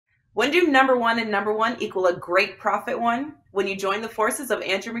When do number one and number one equal a great profit one? When you join the forces of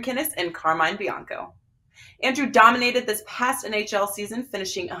Andrew McInnis and Carmine Bianco. Andrew dominated this past NHL season,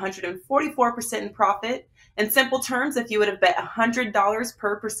 finishing 144% in profit. In simple terms, if you would have bet $100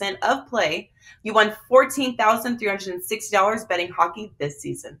 per percent of play, you won $14,360 betting hockey this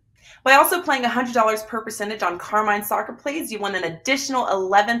season. By also playing $100 per percentage on Carmine soccer plays, you won an additional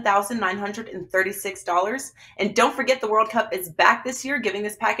 $11,936. And don't forget the World Cup is back this year, giving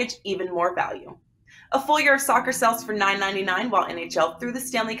this package even more value. A full year of soccer sells for $9.99, while NHL through the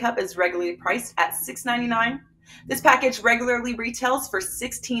Stanley Cup is regularly priced at $6.99. This package regularly retails for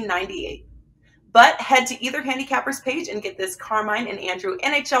 $16.98. But head to either handicappers page and get this Carmine and Andrew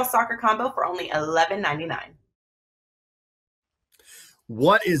NHL soccer combo for only $11.99.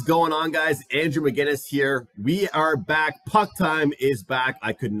 What is going on, guys? Andrew McInnis here. We are back. Puck Time is back.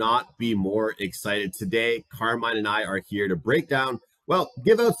 I could not be more excited today. Carmine and I are here to break down, well,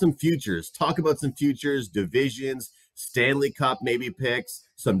 give out some futures, talk about some futures, divisions, Stanley Cup maybe picks,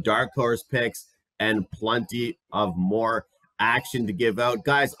 some Darkhorse picks, and plenty of more action to give out.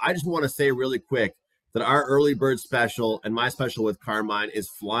 Guys, I just want to say really quick that our early bird special and my special with Carmine is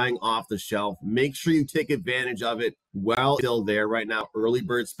flying off the shelf. Make sure you take advantage of it while it's still there right now. Early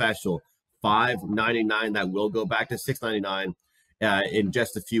bird special, $5.99. That will go back to $6.99 in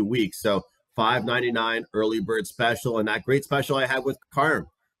just a few weeks. So $5.99 early bird special, and that great special I had with Carm.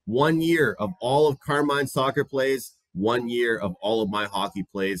 1 year of all of Carmine's soccer plays, 1 year of all of my hockey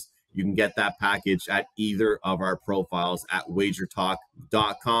plays. You can get that package at either of our profiles at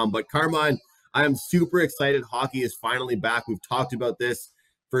WagerTalk.com. But Carmine, I am super excited. Hockey is finally back. We've talked about this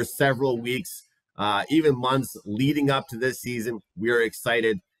for several weeks, even months leading up to this season. We are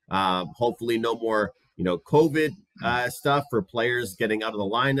excited. Hopefully no more, COVID stuff for players getting out of the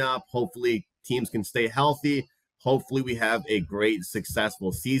lineup. Hopefully teams can stay healthy. Hopefully we have a great,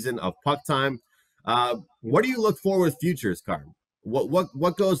 successful season of Puck Time. What do you look for with futures, Carm?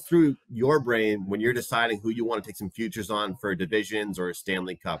 What goes through your brain when you're deciding who you want to take some futures on for divisions or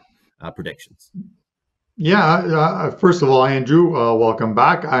Stanley Cup predictions? Yeah, first of all, Andrew, welcome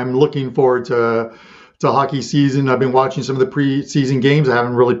back. I'm looking forward to hockey season. I've been watching some of the preseason games. I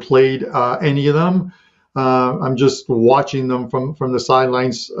haven't really played any of them. I'm just watching them from the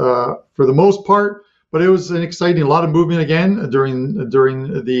sidelines for the most part. But it was an exciting, a lot of movement again during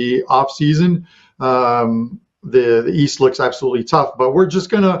the off season. The East looks absolutely tough, but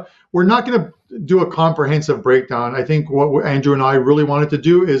we're not gonna do a comprehensive breakdown. I think what Andrew and I really wanted to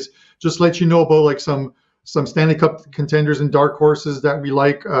do is just let you know about like some Stanley Cup contenders and dark horses that we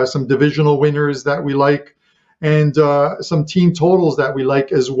like, some divisional winners that we like, and some team totals that we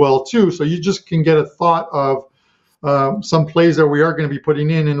like as well too. So you just can get a thought of some plays that we are going to be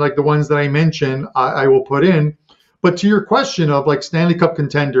putting in, and like the ones that I mentioned, I will put in. But to your question of like Stanley Cup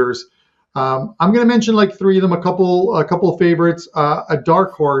contenders, I'm going to mention like three of them, a couple favorites, a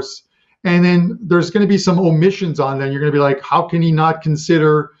dark horse, and then there's going to be some omissions on there. And you're going to be like, how can he not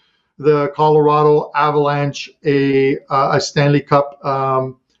consider the Colorado Avalanche a Stanley Cup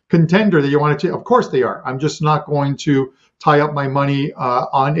contender that you want to take? Of course they are. I'm just not going to tie up my money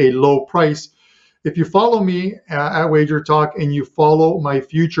on a low price. If you follow me at WagerTalk and you follow my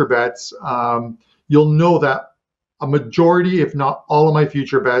future bets, you'll know that a majority, if not all of my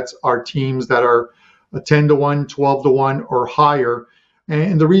future bets are teams that are 10-1, 12-1 or higher.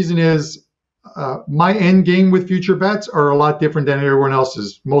 And the reason is my end game with future bets are a lot different than everyone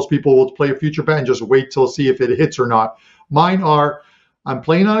else's. Most people will play a future bet and just wait till see if it hits or not. Mine are, I'm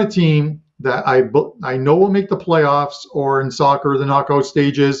playing on a team that I know will make the playoffs or in soccer, the knockout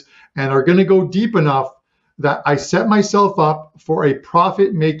stages, and are going to go deep enough that I set myself up for a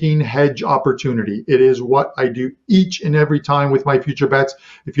profit-making hedge opportunity. It is what I do each and every time with my future bets.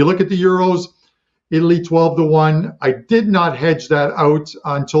 If you look at the Euros, Italy 12-1. I did not hedge that out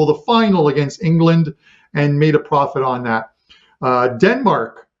until the final against England and made a profit on that.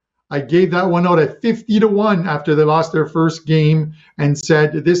 Denmark, I gave that one out at 50-1 after they lost their first game and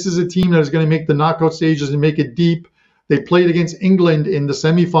said, this is a team that is going to make the knockout stages and make it deep. They played against England in the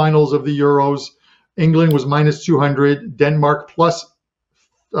semifinals of the Euros. England was minus 200, Denmark plus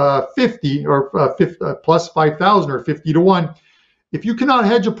 50 or plus 5,000 or 50-1. If you cannot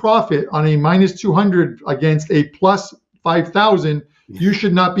hedge a profit on a minus 200 against a plus 5,000, you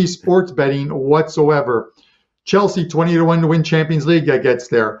should not be sports betting whatsoever. Chelsea 20-1 to win Champions League, that gets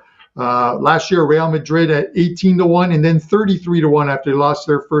there. Last year, Real Madrid at 18-1 and then 33-1 after they lost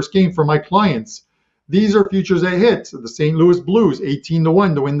their first game for my clients. These are futures that hit. The St. Louis Blues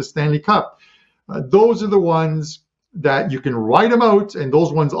 18-1 to win the Stanley Cup. Those are the ones that you can ride them out, and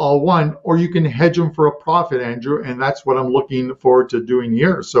those ones all won, or you can hedge them for a profit, Andrew, and that's what I'm looking forward to doing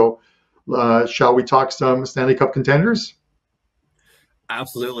here. So shall we talk some Stanley Cup contenders?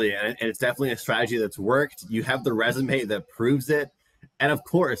 Absolutely, and it's definitely a strategy that's worked. You have the resume that proves it. And of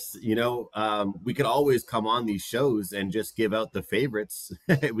course, we could always come on these shows and just give out the favorites.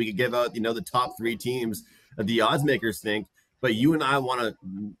 We could give out, the top 3 teams that the odds makers think. But you and I want to,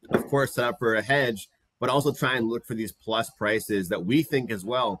 of course, set up for a hedge, but also try and look for these plus prices that we think as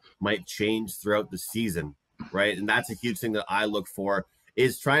well might change throughout the season, right? And that's a huge thing that I look for,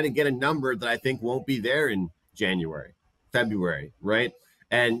 is trying to get a number that I think won't be there in January, February, right?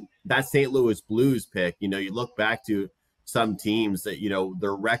 And that St. Louis Blues pick, you look back to some teams that,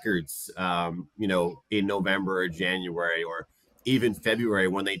 their records, in November or January or even February,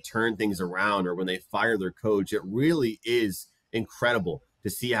 when they turn things around or when they fire their coach, it really is incredible to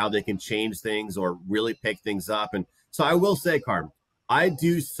see how they can change things or really pick things up. And so I will say, Carm, I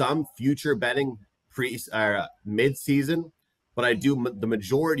do some future betting mid-season, but I do the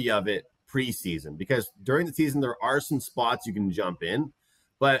majority of it preseason, because during the season, there are some spots you can jump in.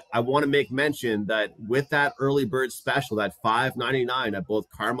 But I want to make mention that with that early bird special, that $5.99 at both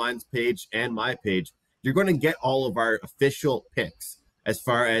Carmine's page and my page, you're going to get all of our official picks as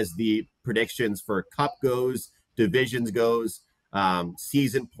far as the predictions for Cup goes, divisions goes,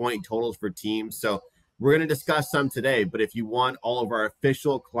 season point totals for teams. So we're going to discuss some today, but if you want all of our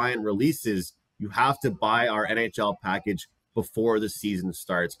official client releases, you have to buy our NHL package before the season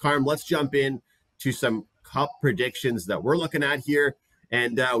starts. Carm, let's jump in to some Cup predictions that we're looking at here.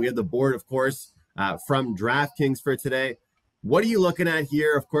 And we have the board, of course, from DraftKings for today. What are you looking at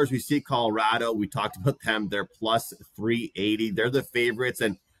here? Of course, we see Colorado. We talked about them. They're plus 380. They're the favorites.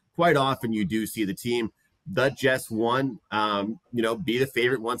 And quite often you do see the team that just won, be the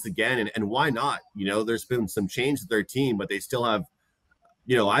favorite once again. And why not? There's been some change to their team, but they still have,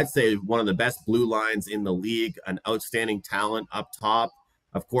 I'd say one of the best blue lines in the league, an outstanding talent up top.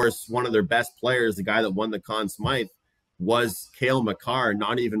 Of course, one of their best players, the guy that won the Conn Smythe, was Cale Makar,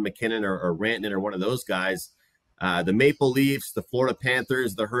 not even McInnis or Rantanen or one of those guys. The Maple Leafs, the Florida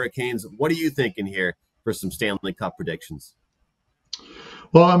Panthers, the Hurricanes. What are you thinking here for some Stanley Cup predictions?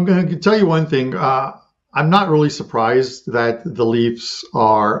 Well, I'm going to tell you one thing. I'm not really surprised that the Leafs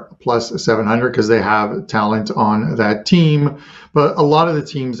are plus 700 because they have talent on that team. But a lot of the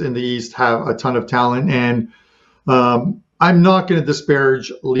teams in the East have a ton of talent. And I'm not going to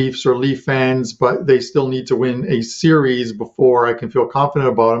disparage Leafs or Leaf fans, but they still need to win a series before I can feel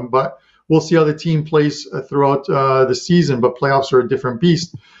confident about them. But we'll see how the team plays throughout the season, but playoffs are a different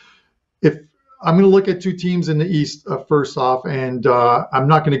beast. If I'm going to look at 2 teams in the East first off, and I'm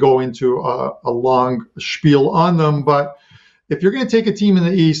not going to go into a long spiel on them, but if you're going to take a team in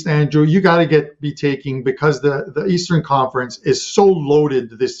the East, Andrew, you got to be taking, because the Eastern Conference is so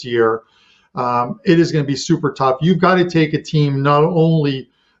loaded this year. It is going to be super tough. You've got to take a team not only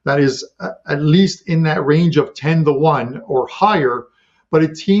that is at least in that range of 10-1 or higher, but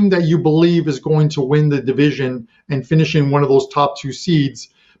a team that you believe is going to win the division and finish in one of those top 2 seeds.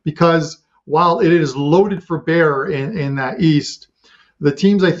 Because while it is loaded for bear in that East, the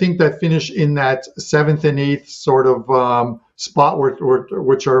teams I think that finish in that 7th and 8th sort of spot,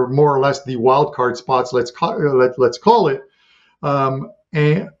 which are more or less the wild card spots, let's call it,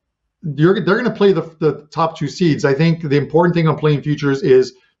 and they're going to play the top 2 seeds. I think the important thing on playing futures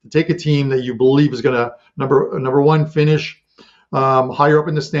is to take a team that you believe is going to number one finish higher up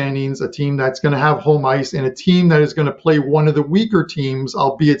in the standings, a team that's going to have home ice, and a team that is going to play one of the weaker teams,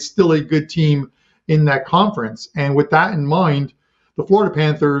 albeit still a good team in that conference. And with that in mind, the Florida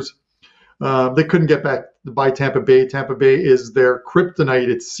Panthers, they couldn't get back by Tampa Bay. Tampa Bay is their kryptonite,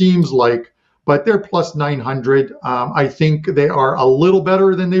 it seems like, but they're plus 900. I think they are a little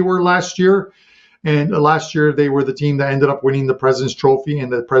better than they were last year. And last year, they were the team that ended up winning the President's Trophy, and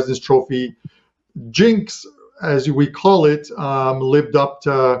the President's Trophy jinx, as we call it, lived up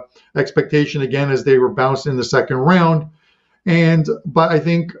to expectation again as they were bounced in the second round. But I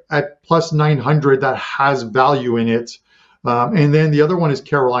think at plus 900, that has value in it. And then the other one is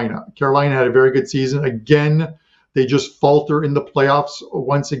Carolina. Carolina had a very good season. Again, they just falter in the playoffs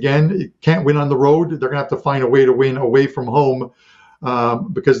once again. Can't win on the road. They're going to have to find a way to win away from home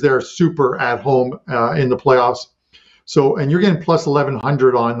because they're super at home in the playoffs. So, and you're getting plus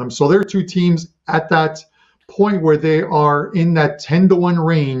 1,100 on them. So there are 2 teams at that point where they are in that 10-1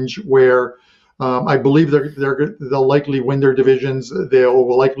 range where I believe they'll likely win their divisions.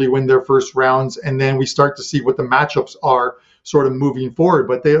 They'll likely win their first rounds. And then we start to see what the matchups are sort of moving forward.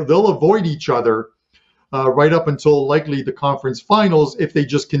 But they'll avoid each other right up until likely the conference finals if they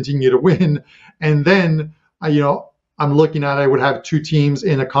just continue to win. And then, I'm looking at, I would have two teams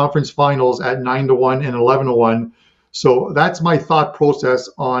in a conference finals at 9-1 and 11-1. So that's my thought process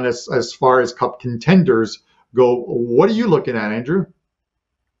on as far as cup contenders go. What are you looking at, Andrew?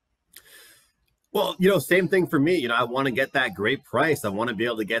 Well, same thing for me. I want to get that great price. I want to be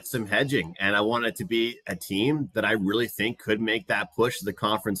able to get some hedging, and I want it to be a team that I really think could make that push to the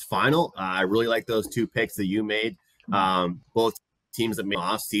conference final. I really like those two picks that you made. Both teams that made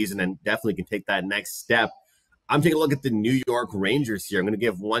off season and definitely can take that next step. I'm taking a look at the New York Rangers here. I'm going to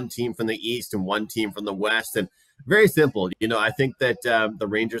give one team from the East and one team from the West. And very simple. I think that the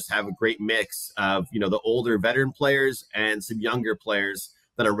Rangers have a great mix of, the older veteran players and some younger players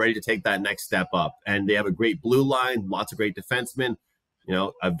that are ready to take that next step up. And they have a great blue line, lots of great defensemen,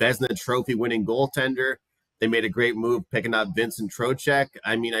 a Vezina Trophy winning goaltender. They made a great move picking up Vincent Trocheck.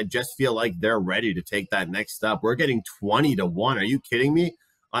 I mean, I just feel like they're ready to take that next step. We're getting 20-1. Are you kidding me?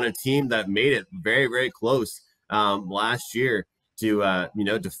 On a team that made it very, very close last year to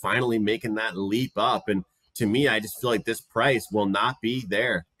finally making that leap up. And to me, I just feel like this price will not be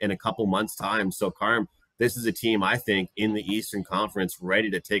there in a couple months' time. So, Carm, this is a team, I think, in the Eastern Conference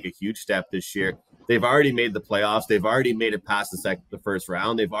ready to take a huge step this year. They've already made the playoffs. They've already made it past the first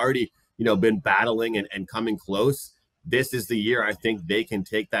round. They've already, been battling and coming close. This is the year I think they can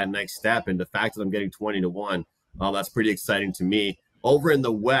take that next step. And the fact that I'm getting 20-1, well, that's pretty exciting to me. Over in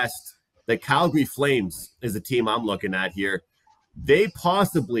the West, the Calgary Flames is the team I'm looking at here. They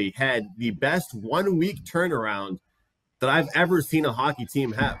possibly had the best 1 week turnaround that I've ever seen a hockey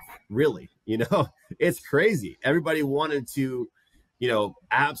team have. Really, it's crazy. Everybody wanted to,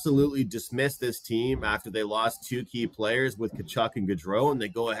 absolutely dismiss this team after they lost two key players with Tkachuk and Gaudreau, and they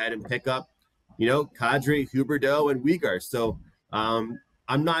go ahead and pick up, Kadri, Huberdeau, and Weegar. So I'm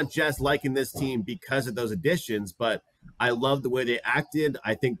not just liking this team because of those additions, but I love the way they acted.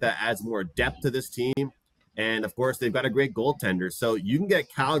 I think that adds more depth to this team. And, of course, they've got a great goaltender. So you can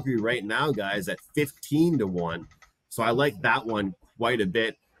get Calgary right now, guys, at 15-1. So I like that one quite a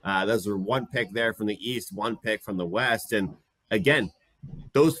bit. Those are one pick there from the East, one pick from the West. And, again,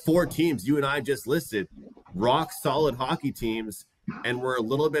 those four teams you and I just listed, rock-solid hockey teams, and we're a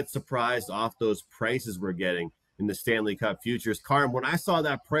little bit surprised off those prices we're getting in the Stanley Cup futures. Carm, when I saw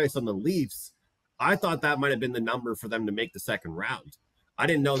that price on the Leafs, I thought that might have been the number for them to make the second round. I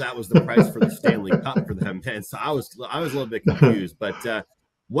didn't know that was the price for the Stanley Cup for them, man. So I was a little bit confused. But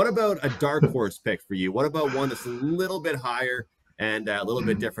what about a dark horse pick for you? What about one that's a little bit higher and a little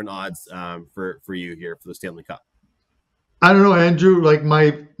bit different odds for you here for the Stanley Cup? I don't know, Andrew. Like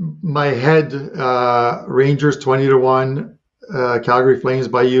my head, Rangers 20-1, Calgary Flames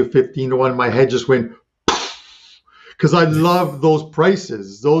by you 15-1. My head just went because I love those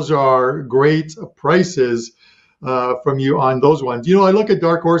prices. Those are great prices from you on those ones. I look at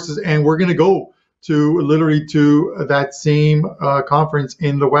dark horses, and we're going to go literally to that same conference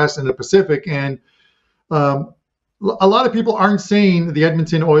in the West and the Pacific. And a lot of people aren't saying the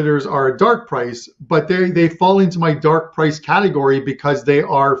Edmonton Oilers are a dark price, but they fall into my dark price category because they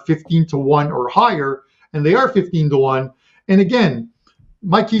are 15-1 or higher, and they are 15-1. And again,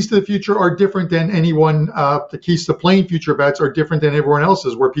 my keys to the future are different than anyone. The keys to playing future bets are different than everyone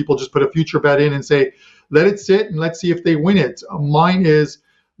else's, where people just put a future bet in and say, let it sit and let's see if they win it. Mine is,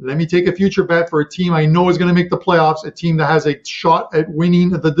 let me take a future bet for a team I know is going to make the playoffs, a team that has a shot at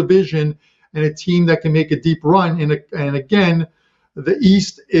winning the division, and a team that can make a deep run. And again, the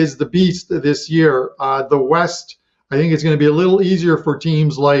East is the beast this year. The West, I think it's going to be a little easier for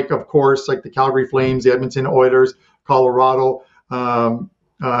teams like, of course, like the Calgary Flames, the Edmonton Oilers, Colorado,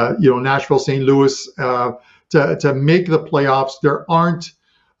 Nashville, St. Louis, to make the playoffs. There aren't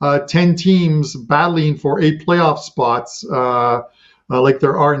 10 teams battling for 8 playoff spots like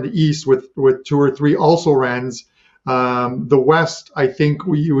there are in the East with 2 or 3 also-rans. The West, I think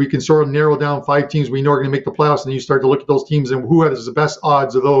we can sort of narrow down 5 teams we know are going to make the playoffs, and then you start to look at those teams and who has the best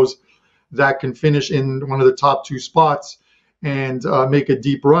odds of those that can finish in one of the top 2 spots and make a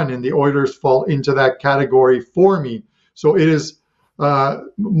deep run. And the Oilers fall into that category for me. So it is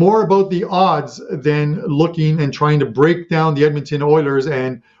more about the odds than looking and trying to break down the Edmonton Oilers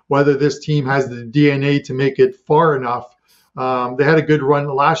and whether this team has the DNA to make it far enough. They had a good run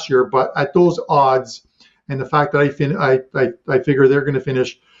last year, but at those odds, and the fact that I figure they're going to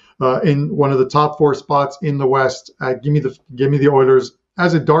finish in one of the top 4 spots in the West, give me the Oilers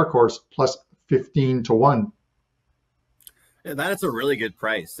as a dark horse plus 15-1. Yeah, that's a really good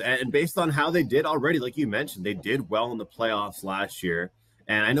price. And based on how they did already, like you mentioned, they did well in the playoffs last year.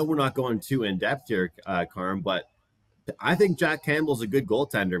 And I know we're not going too in-depth here, Carm, but I think Jack Campbell's a good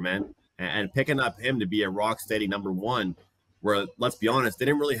goaltender, man. And picking up him to be a rock-steady number 1, where, let's be honest, they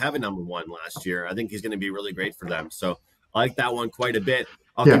didn't really have a number one last year. I think he's going to be really great for them. So I like that one quite a bit.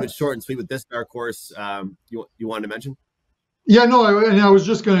 I'll keep it short and sweet with this Darkhorse. You wanted to mention? Yeah, no, I was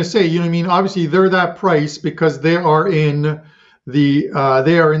just going to say, you know what I mean? Obviously, they're that price because they are in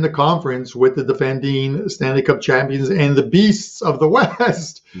the conference with the defending Stanley Cup champions and the beasts of the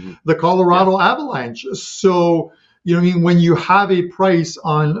West, the Colorado Avalanche. So, you know what I mean? When you have a price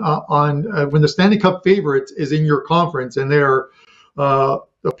on when the Stanley Cup favorite is in your conference and they're a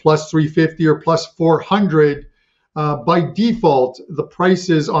plus 350 or plus 400, by default, the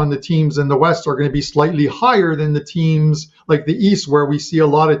prices on the teams in the West are going to be slightly higher than the teams like the East, where we see a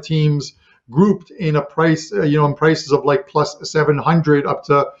lot of teams grouped in a price, in prices of like plus 700 up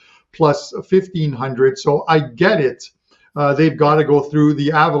to plus 1500. So I get it. They've got to go through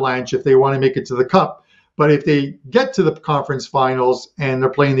the Avalanche if they want to make it to the Cup. But if they get to the conference finals and they're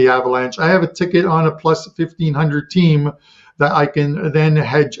playing the Avalanche, I have a ticket on a plus 1500 team that I can then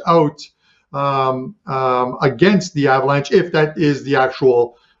hedge out against the Avalanche, if that is the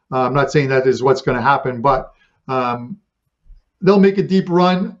actual, I'm not saying that is what's going to happen, but they'll make a deep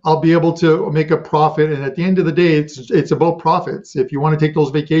run. I'll be able to make a profit. And at the end of the day, it's about profits. If you want to take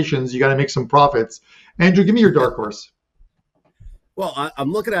those vacations, you got to make some profits. Andrew, give me your dark horse. Well,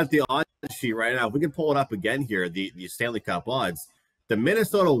 I'm looking at the odds sheet right now. If we can pull it up again here, the Stanley Cup odds. The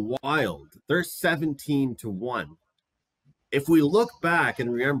Minnesota Wild, they're 17-1. If we look back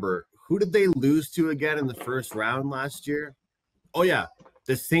and remember, who did they lose to again in the first round last year? Oh, yeah,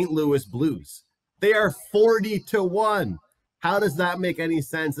 the St. Louis Blues. They are 40-1. How does that make any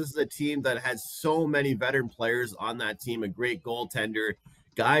sense? This is a team that has so many veteran players on that team, a great goaltender,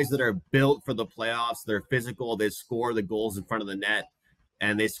 guys that are built for the playoffs. They're physical. They score the goals in front of the net,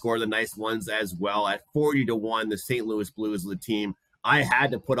 and they score the nice ones as well. At 40-1, the St. Louis Blues is the team I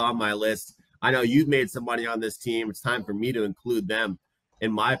had to put on my list. I know you've made some money on this team. It's time for me to include them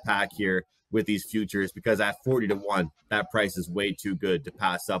in my pack here with these futures, because at 40-1, that price is way too good to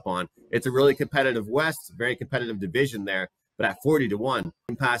pass up on. It's a really competitive West, very competitive division there, but at 40-1, you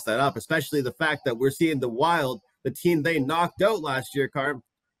can pass that up, especially the fact that we're seeing the Wild, the team they knocked out last year, Carm,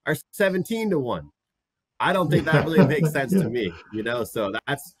 are 17-1. I don't think that really makes sense to me, so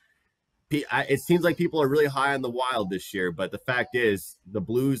it seems like people are really high on the Wild this year, but the fact is the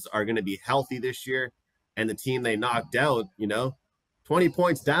Blues are going to be healthy this year, and the team they knocked out, 20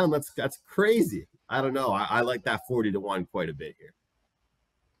 points down, that's crazy. I don't know. I like that 40-1 quite a bit here.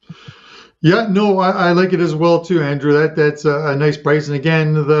 Yeah, no, I like it as well too, Andrew. That's a nice price. And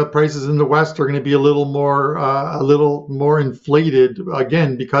again, the prices in the West are going to be a little more inflated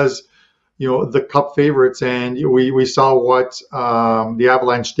again, because the Cup favorites, and we saw what the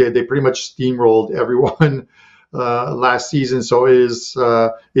Avalanche did. They pretty much steamrolled everyone last season. So it is,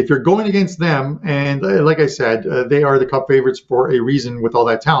 if you're going against them, and like I said, they are the Cup favorites for a reason with all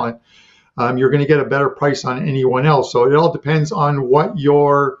that talent, you're going to get a better price on anyone else. So it all depends on what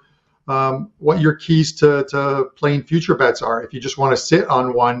your keys to playing future bets are. If you just want to sit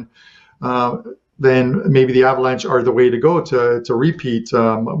on one, then maybe the Avalanche are the way to go to repeat,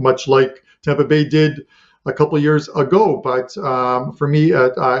 much like Tampa Bay did a couple of years ago. But for me,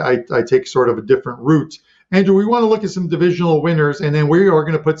 I take sort of a different route. Andrew, we want to look at some divisional winners, and then we are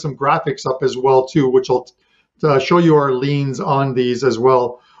going to put some graphics up as well too, which will show you our leans on these as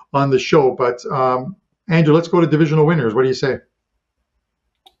well on the show. But Andrew, let's go to divisional winners. What do you say?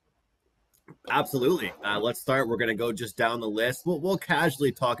 Absolutely. Let's start. We're going to go just down the list. We'll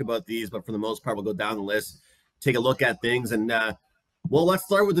casually talk about these, but for the most part, we'll go down the list, take a look at things. And, let's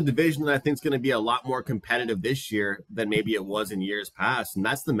start with the division that I think is going to be a lot more competitive this year than maybe it was in years past. And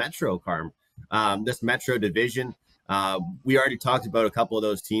that's the Metro, Carm. This Metro division, we already talked about a couple of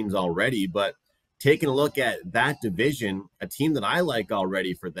those teams already, but taking a look at that division, a team that I like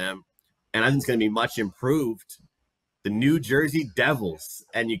already for them, and I think it's going to be much improved, the New Jersey Devils.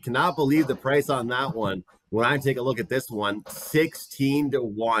 And you cannot believe the price on that one. When I take a look at this one,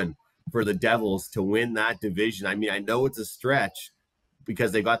 16-1 for the Devils to win that division. I mean, I know it's a stretch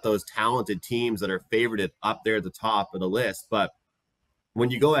because they got those talented teams that are favored up there at the top of the list. But when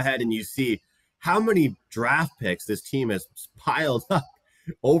you go ahead and you see how many draft picks this team has piled up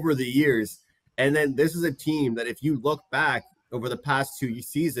over the years, and then this is a team that if you look back over the past 2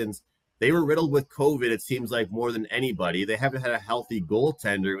 seasons, they were riddled with COVID, it seems like, more than anybody. They haven't had a healthy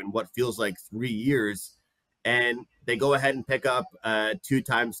goaltender in what feels like 3 years. And they go ahead and pick up a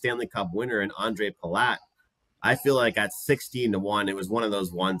two-time Stanley Cup winner in Andre Palat. I feel like at 16-1, it was one of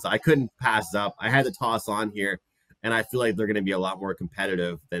those ones I couldn't pass up. I had to toss on here, and I feel like they're going to be a lot more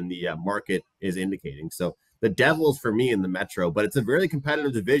competitive than the market is indicating. So the Devils for me in the Metro, but it's a very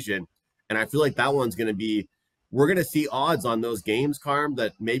competitive division, and I feel like that one's going to be we're going to see odds on those games, Carm,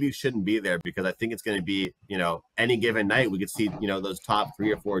 that maybe shouldn't be there, because I think it's going to be, any given night we could see, those top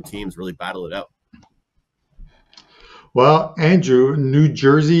 3 or 4 teams really battle it out. Well, Andrew, New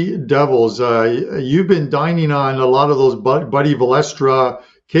Jersey Devils, you've been dining on a lot of those Buddy Valestra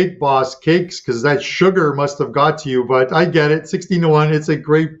Cake Boss cakes because that sugar must have got to you, but I get it. 16-1, it's a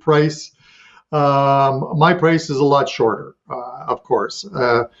great price. My price is a lot shorter, of course.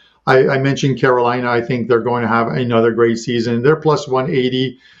 I mentioned Carolina. I think they're going to have another great season. They're plus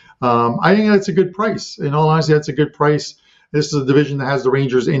 180. I think that's a good price. In all honesty, that's a good price. This is a division that has the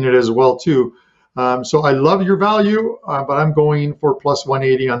Rangers in it as well, too. So I love your value, but I'm going for plus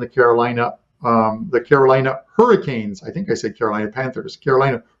 180 on the Carolina Hurricanes. I think I said Carolina Panthers.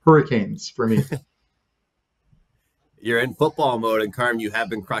 Carolina Hurricanes for me. You're in football mode, and Carm, you have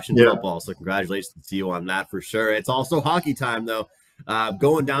been crushing football, so congratulations to you on that for sure. It's also hockey time, though.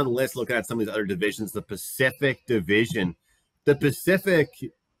 Going down the list, looking at some of these other divisions, the Pacific Division. The Pacific,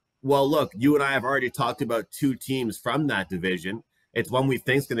 well, look, you and I have already talked about 2 teams from that division. It's one we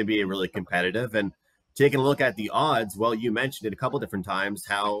think is going to be really competitive. And taking a look at the odds, well, you mentioned it a couple different times,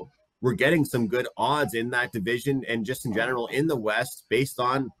 how we're getting some good odds in that division and just in general in the West based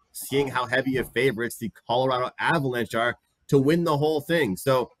on seeing how heavy of favorites the Colorado Avalanche are to win the whole thing.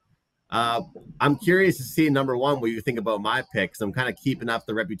 So I'm curious to see, number one, what you think about my picks. I'm kind of keeping up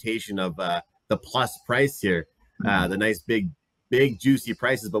the reputation of the plus price here, the nice big juicy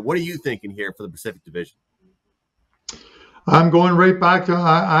prices. But what are you thinking here for the Pacific Division? I'm going right back to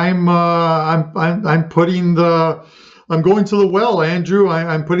I'm going to the well, Andrew.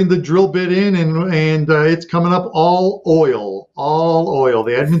 I'm putting the drill bit in, and it's coming up all oil.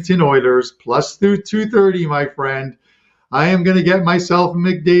 The Edmonton Oilers plus through 230, my friend. I am going to get myself a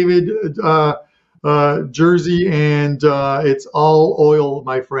McDavid jersey, and it's all oil,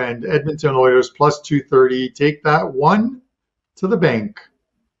 my friend. Edmonton Oilers plus 230. Take that one to the bank.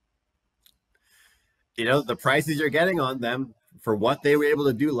 The prices you're getting on them for what they were able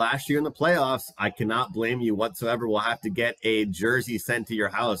to do last year in the playoffs, I cannot blame you whatsoever. We'll have to get a jersey sent to your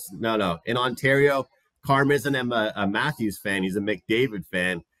house. No. In Ontario, Carm isn't a Matthews fan. He's a McDavid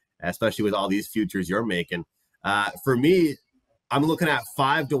fan, especially with all these futures you're making. For me, I'm looking at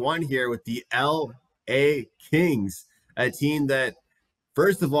 5-1 here with the LA Kings, a team that,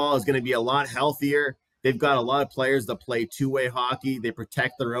 first of all, is going to be a lot healthier. They've got a lot of players that play two-way hockey. They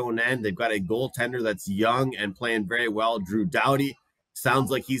protect their own end. They've got a goaltender that's young and playing very well. Drew Doughty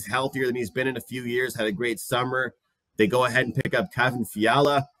sounds like he's healthier than he's been in a few years, had a great summer. They go ahead and pick up Kevin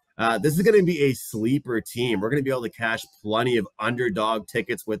Fiala. This is going to be a sleeper team. We're going to be able to cash plenty of underdog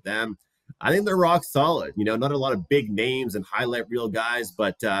tickets with them. I think they're rock solid. Not a lot of big names and highlight reel guys,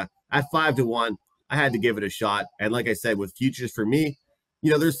 but at 5-1, I had to give it a shot. And like I said, with futures for me,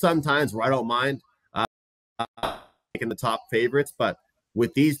 there's some times where I don't mind taking the top favorites, but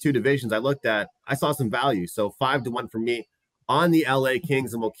with these two divisions I looked at, I saw some value. So 5-1 for me on the LA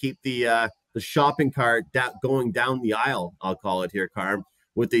Kings, and we'll keep the shopping cart going down the aisle, I'll call it here, Carm,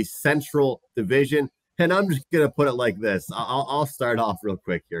 with the Central Division. And I'm just gonna put it like this. I'll start off real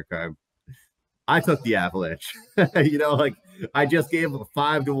quick here, Carm. I took the Avalanche. I just gave a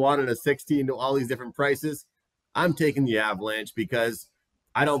 5-1 and a 16 to all these different prices. I'm taking the Avalanche because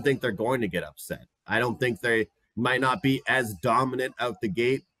I don't think they're going to get upset. I don't think they might not be as dominant out the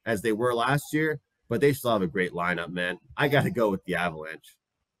gate as they were last year, but they still have a great lineup, man. I got to go with the Avalanche.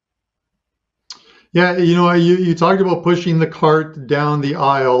 Yeah, you talked about pushing the cart down the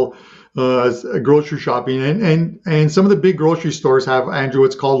aisle, grocery shopping, and some of the big grocery stores have, Andrew,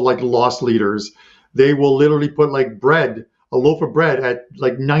 it's called like loss leaders. They will literally put like bread, a loaf of bread at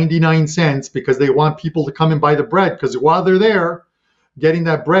like 99 cents because they want people to come and buy the bread, because while they're there getting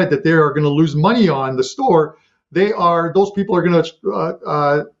that bread that they are going to lose money on, the store, those people are going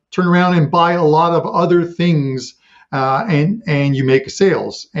to turn around and buy a lot of other things, and you make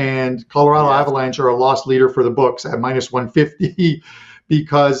sales. And Colorado Avalanche are a loss leader for the books at minus 150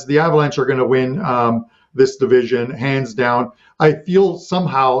 because the Avalanche are going to win this division hands down. I feel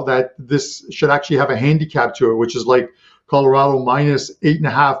somehow that this should actually have a handicap to it, which is like Colorado minus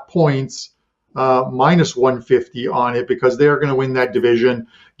 8.5 points, minus 150 on it, because they are going to win that division.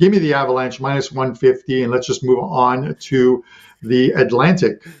 Give me the Avalanche minus 150, and let's just move on to the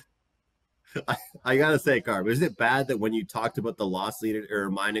Atlantic. I gotta say, Carb, is it bad that when you talked about the loss leader, it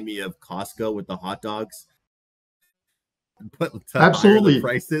reminded me of Costco with the hot dogs? But absolutely, the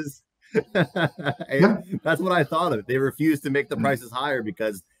prices. That's what I thought of. They refuse to make the prices higher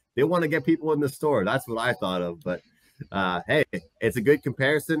because they want to get people in the store. That's what I thought of. But hey, it's a good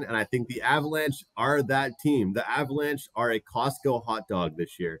comparison, and I think the Avalanche are that team. The Avalanche are a Costco hot dog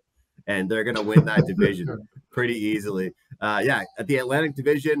this year. and they're going to win that division pretty easily. Yeah, at the Atlantic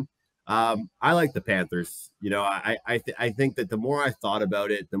Division, I like the Panthers. I think that the more I thought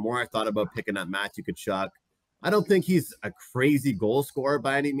about it, the more I thought about picking up Matthew Tkachuk. I don't think he's a crazy goal scorer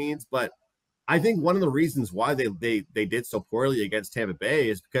by any means, but I think one of the reasons why they did so poorly against Tampa Bay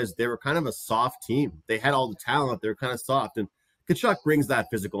is because they were kind of a soft team. They had all the talent. They were kind of soft, and Tkachuk brings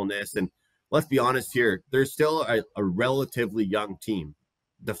that physicalness. And let's be honest here, they're still a relatively young team,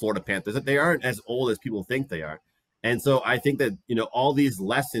 the Florida Panthers. That they aren't as old as people think they are. And so I think that, all these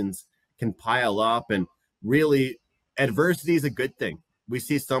lessons can pile up, and really adversity is a good thing. We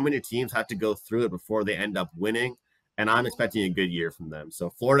see so many teams have to go through it before they end up winning, and I'm expecting a good year from them. So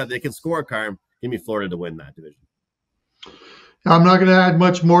Florida, they can score, Carm. Give me Florida to win that division. I'm not going to add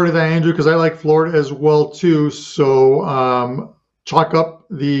much more to that, Andrew, because I like Florida as well too. So chalk up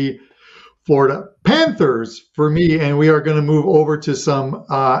the Florida Panthers for me, and we are going to move over to some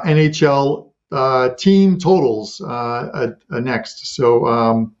NHL team totals next.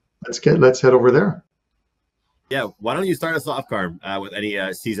 So let's head over there. Yeah, why don't you start us off, Carm, with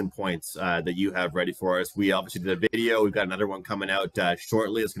any season points that you have ready for us? We obviously did a video. We've got another one coming out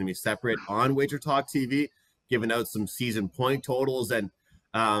shortly. It's going to be separate on WagerTalk TV, giving out some season point totals. And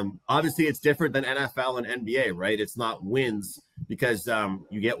obviously, it's different than NFL and NBA, right? It's not wins because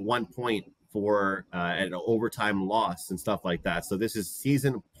you get 1 point for an overtime loss and stuff like that. So this is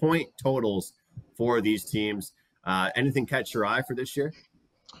season point totals for these teams. Anything catch your eye for this year?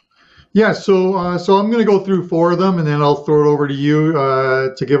 Yeah, so I'm going to go through 4 of them, and then I'll throw it over to you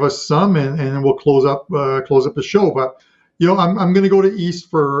to give us some, and then we'll close up the show. But I'm going to go to East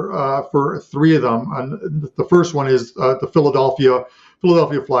for 3 of them. And the first one is the Philadelphia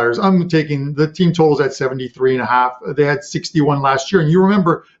Flyers. I'm taking the team totals at 73.5. They had 61 last year, and you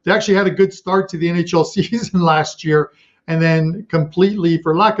remember they actually had a good start to the NHL season last year, and then completely,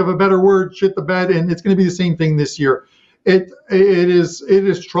 for lack of a better word, shit the bed. And it's going to be the same thing this year. It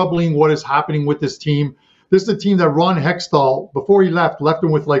is troubling what is happening with this team. This is a team that Ron Hextall, before he left him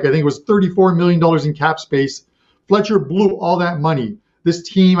with I think it was $34 million in cap space. Fletcher blew all that money. This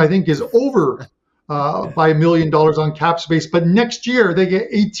team, I think, is over by $1 million on cap space. But next year, they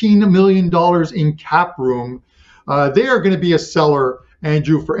get $18 million in cap room. They are going to be a seller,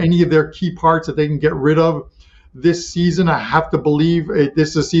 Andrew, for any of their key parts that they can get rid of this season. I have to believe this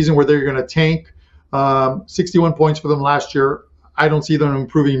is a season where they're going to tank. 61 points for them last year. I don't see them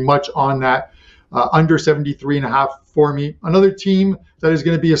improving much on that. Under 73.5 for me. Another team that is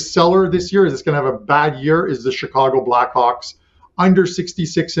going to be a seller this year, is going to have a bad year, is the Chicago Blackhawks. Under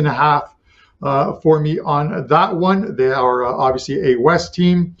 66.5 for me on that one. They are obviously a West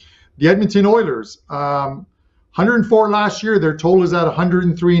team. The Edmonton Oilers, 104 last year. Their total is at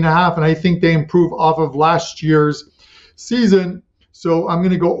 103.5, and I think they improve off of last year's season. So I'm going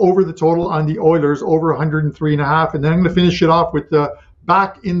to go over the total on the Oilers, over 103.5, and then I'm going to finish it off with the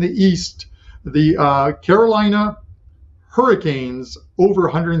back in the East, the Carolina Hurricanes, over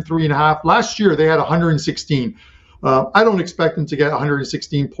 103.5. Last year they had 116. I don't expect them to get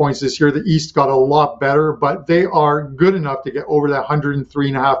 116 points this year. The East got a lot better, but they are good enough to get over that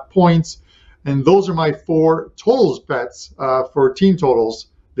 103.5 points. And those are my 4 totals bets for team totals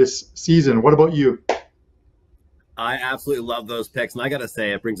this season. What about you? I absolutely love those picks, and I gotta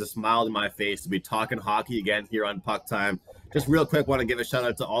say, it brings a smile to my face to be talking hockey again here on Puck Time. Just real quick, want to give a shout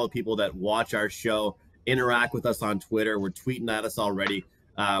out to all the people that watch our show, interact with us on Twitter. We're tweeting at us already.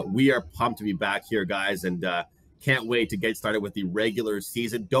 We are pumped to be back here, guys, and can't wait to get started with the regular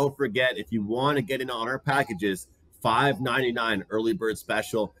season. Don't forget, if you want to get in on our packages, $5.99 early bird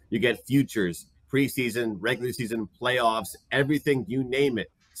special. You get futures, preseason, regular season, playoffs, everything, you name it.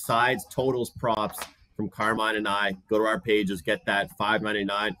 Sides, totals, props. From Carmine and I, go to our pages, get that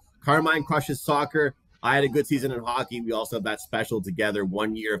 $5.99. Carmine crushes soccer. I had a good season in hockey. We also have that special together,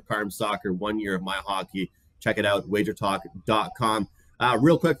 1 year of Carm soccer, 1 year of my hockey. Check it out, WagerTalk.com.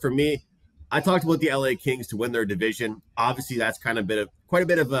 Real quick for me, I talked about the LA Kings to win their division. Obviously, that's kind of quite a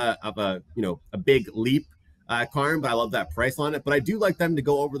bit of a big leap, Carm, but I love that price on it. But I do like them to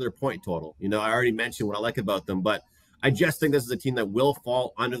go over their point total. I already mentioned what I like about them, but I just think this is a team that will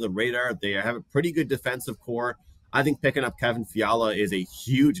fall under the radar. They have a pretty good defensive core. I think picking up Kevin Fiala is a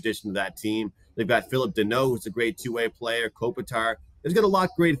huge addition to that team. They've got Philip Deneau, who's a great two-way player, Kopitar. There's got a lot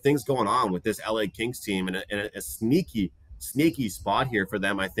of great things going on with this LA Kings team, and a sneaky spot here for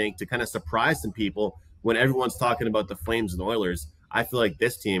them, I think, to kind of surprise some people when everyone's talking about the Flames and Oilers. I feel like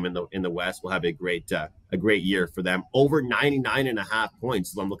this team in the West will have a great year for them. Over 99.5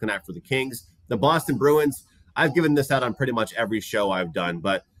 points is what I'm looking at for the Kings. The Boston Bruins, I've given this out on pretty much every show I've done,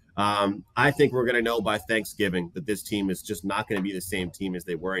 but I think we're going to know by Thanksgiving that this team is just not going to be the same team as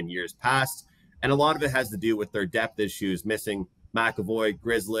they were in years past. And a lot of it has to do with their depth issues, missing McAvoy,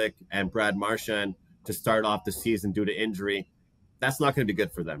 Grzelcyk, and Brad Marchand to start off the season due to injury. That's not going to be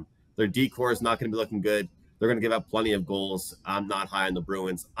good for them. Their decor is not going to be looking good. They're going to give up plenty of goals. I'm not high on the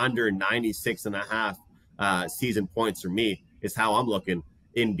Bruins. Under 96.5 season points for me is how I'm looking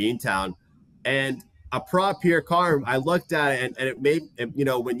in Beantown. And a prop here, Carm, I looked at it and it made, you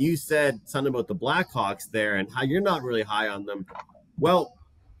know, when you said something about the Blackhawks there and how you're not really high on them. Well,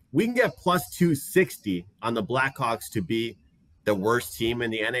 we can get plus 260 on the Blackhawks to be the worst team in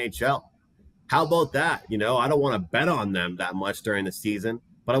the NHL. How about that? You know, I don't want to bet on them that much during the season,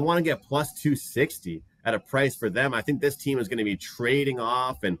 but I want to get plus 260 at a price for them. I think this team is going to be trading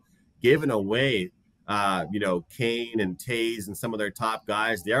off and giving away, you know, Kane and Taze and some of their top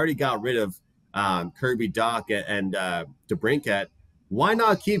guys. They already got rid of Kirby Dach and DeBrincat. Why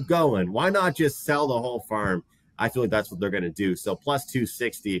not keep going? Why not just sell the whole farm? I feel like that's what they're going to do. So plus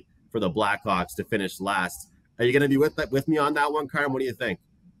 260 for the Blackhawks to finish last. Are you going to be with me on that one, Carm? What do you think?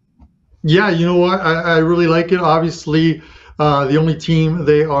 Yeah, you know what? I really like it. Obviously, the only team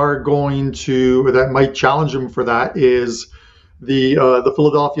they are going to that might challenge them for that is the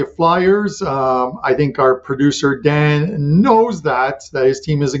Philadelphia Flyers. I think our producer Dan knows that his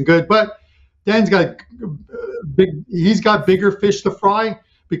team isn't good, but Dan's got he's got bigger fish to fry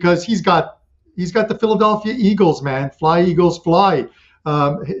because he's got the Philadelphia Eagles, man. Fly, Eagles, fly.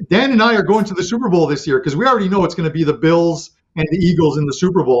 Dan and I are going to the Super Bowl this year because we already know it's going to be the Bills and the Eagles in the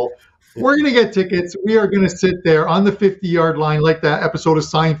Super Bowl. We're going to get tickets. We are going to sit there on the 50-yard line like that episode of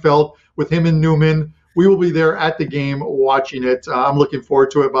Seinfeld with him and Newman. We will be there at the game watching it. I'm looking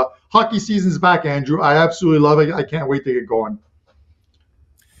forward to it. But hockey season's back, Andrew. I absolutely love it. I can't wait to get going.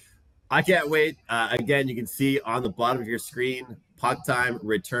 I can't wait. Again, you can see on the bottom of your screen, Puck Time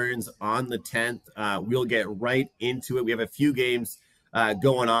returns on the 10th. We'll get right into it. We have a few games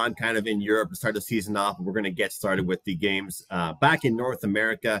going on kind of in Europe to start the season off. We're going to get started with the games back in North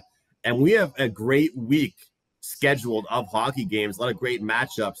America. And we have a great week scheduled of hockey games, a lot of great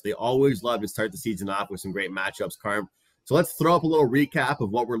matchups. They always love to start the season off with some great matchups, Carm. So let's throw up a little recap of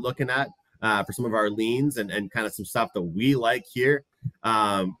what we're looking at for some of our leans and kind of some stuff that we like here.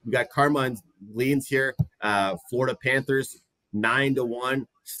 We got Carmine's leans here. Florida Panthers, 9-1.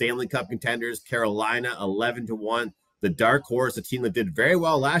 Stanley Cup contenders, Carolina, 11-1. The Darkhorse, a team that did very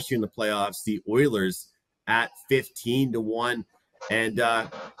well last year in the playoffs, the Oilers at 15-1.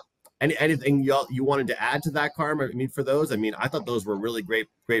 And anything you wanted to add to that, Carm? I mean, for those, I mean, I thought those were really great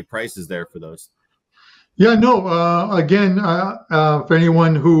prices there for those. Yeah, no. Again, for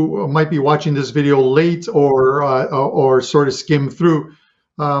anyone who might be watching this video late or sort of skim through,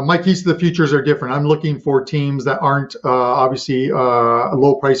 my keys to the futures are different. I'm looking for teams that aren't obviously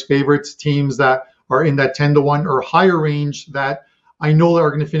low price favorites, teams that are in that 10-1 or higher range that I know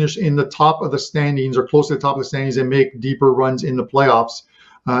are going to finish in the top of the standings or close to the top of the standings and make deeper runs in the playoffs.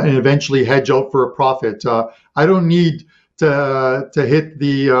 And eventually hedge out for a profit. I don't need to hit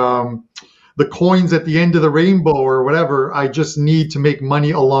the coins at the end of the rainbow or whatever. I just need to make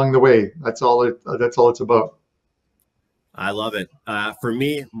money along the way. That's all it's about. I love it. For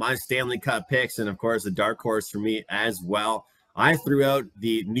me, my Stanley Cup picks, and of course the Darkhorse for me as well. I threw out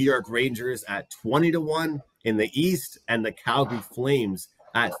the New York Rangers at 20-1 in the East and the Calgary Flames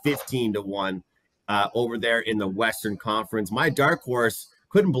at 15-1 over there in the Western Conference. My Darkhorse,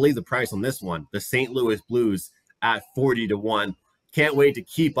 couldn't believe the price on this one. The St. Louis Blues at 40-1. Can't wait to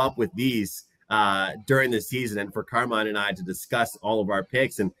keep up with these during the season and for Carmine and I to discuss all of our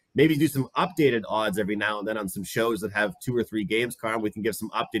picks and maybe do some updated odds every now and then on some shows that have 2 or 3 games, Carm. We can give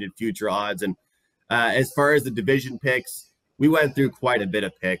some updated future odds. And as far as the division picks, we went through quite a bit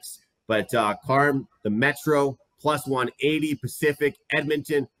of picks. But Carm, the Metro, plus 180, Pacific,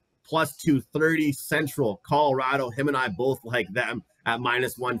 Edmonton, plus 230, Central, Colorado. Him and I both like them at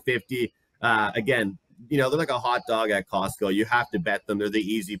minus 150. Again, you know, they're like a hot dog at Costco. You have to bet them. They're the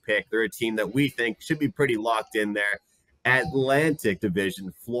easy pick. They're a team that we think should be pretty locked in there. Atlantic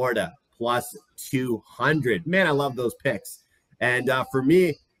Division, Florida, plus 200. Man, I love those picks. And for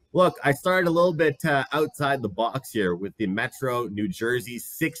me, look, I started a little bit outside the box here with the Metro, New Jersey,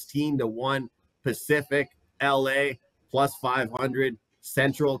 16-1. Pacific, LA, plus 500.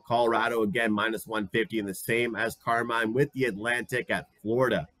 Central, Colorado, again, minus 150, and the same as Carmine with the Atlantic at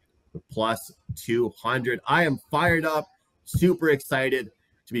Florida, plus 200. I am fired up, super excited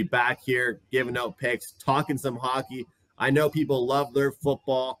to be back here, giving out picks, talking some hockey. I know people love their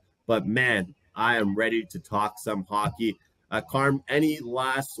football, but man, I am ready to talk some hockey. Carm, any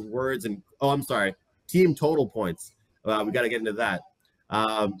last words? And I'm sorry, team total points. We got to get into that.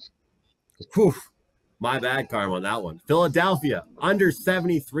 Whew, my bad, Carm, on that one. Philadelphia, under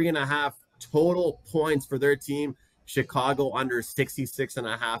 73.5 total points for their team. Chicago, under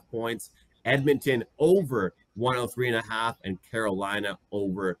 66.5 points. Edmonton, over 103.5. And Carolina,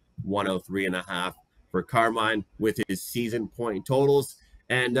 over 103.5 for Carmine with his season point totals.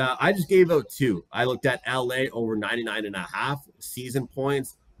 And I just gave out two. I looked at LA, over 99.5 season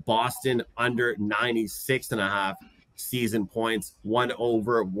points. Boston, under 96.5 season points. One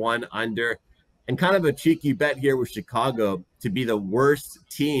over, one under. And kind of a cheeky bet here with Chicago to be the worst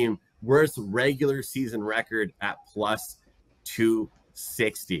team, worst regular season record at plus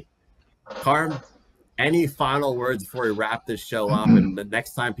 260. Carm, any final words before we wrap this show up? And the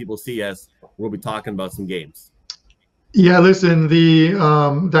next time people see us, we'll be talking about some games. Yeah, listen,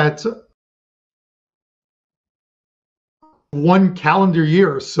 that's one calendar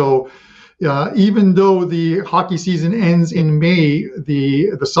year. So even though the hockey season ends in May,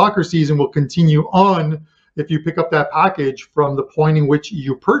 the soccer season will continue on if you pick up that package from the point in which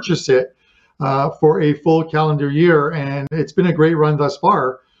you purchase it for a full calendar year. And it's been a great run thus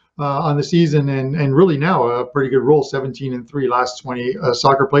far on the season, and really now a pretty good roll, 17-3 last 20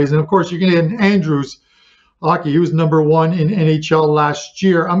 soccer plays. And of course, you're going to get Andrews hockey. He was #1 in NHL last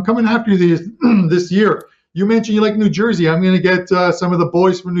year. I'm coming after you this year. You mentioned you like New Jersey. I'm going to get some of the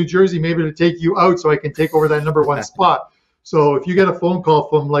boys from New Jersey maybe to take you out so I can take over that #1 spot. So if you get a phone call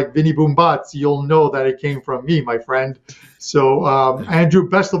from like Vinny Boombats, you'll know that it came from me, my friend. So Andrew,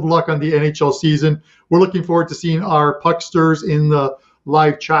 best of luck on the NHL season. We're looking forward to seeing our pucksters in the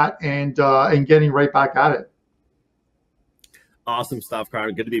live chat and getting right back at it. Awesome stuff,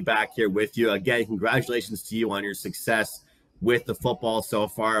 Carmen. Good to be back here with you. Again, congratulations to you on your success with the football so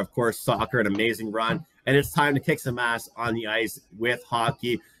far. Of course, soccer, an amazing run. And it's time to kick some ass on the ice with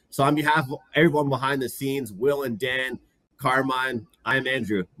hockey. So on behalf of everyone behind the scenes, Will and Dan, Carmine, I'm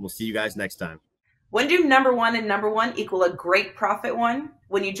Andrew. We'll see you guys next time. When do #1 and #1 equal a great profit one?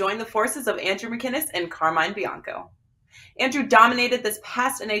 When you join the forces of Andrew McInnis and Carmine Bianco. Andrew dominated this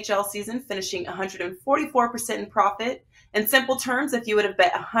past NHL season, finishing 144% in profit. In simple terms, if you would have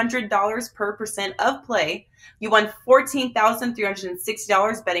bet $100 per percent of play, you won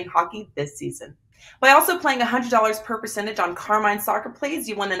 $14,360 betting hockey this season. By also playing $100 per percentage on Carmine soccer plays,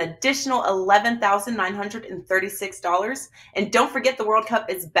 you won an additional $11,936. And don't forget, the World Cup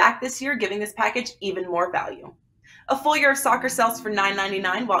is back this year, giving this package even more value. A full year of soccer sells for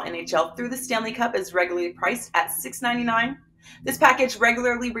 $9.99, while NHL through the Stanley Cup is regularly priced at $6.99. This package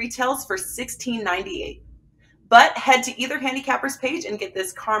regularly retails for $16.98. But head to either handicappers page and get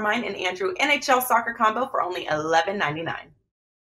this Carmine and Andrew NHL soccer combo for only $11.99.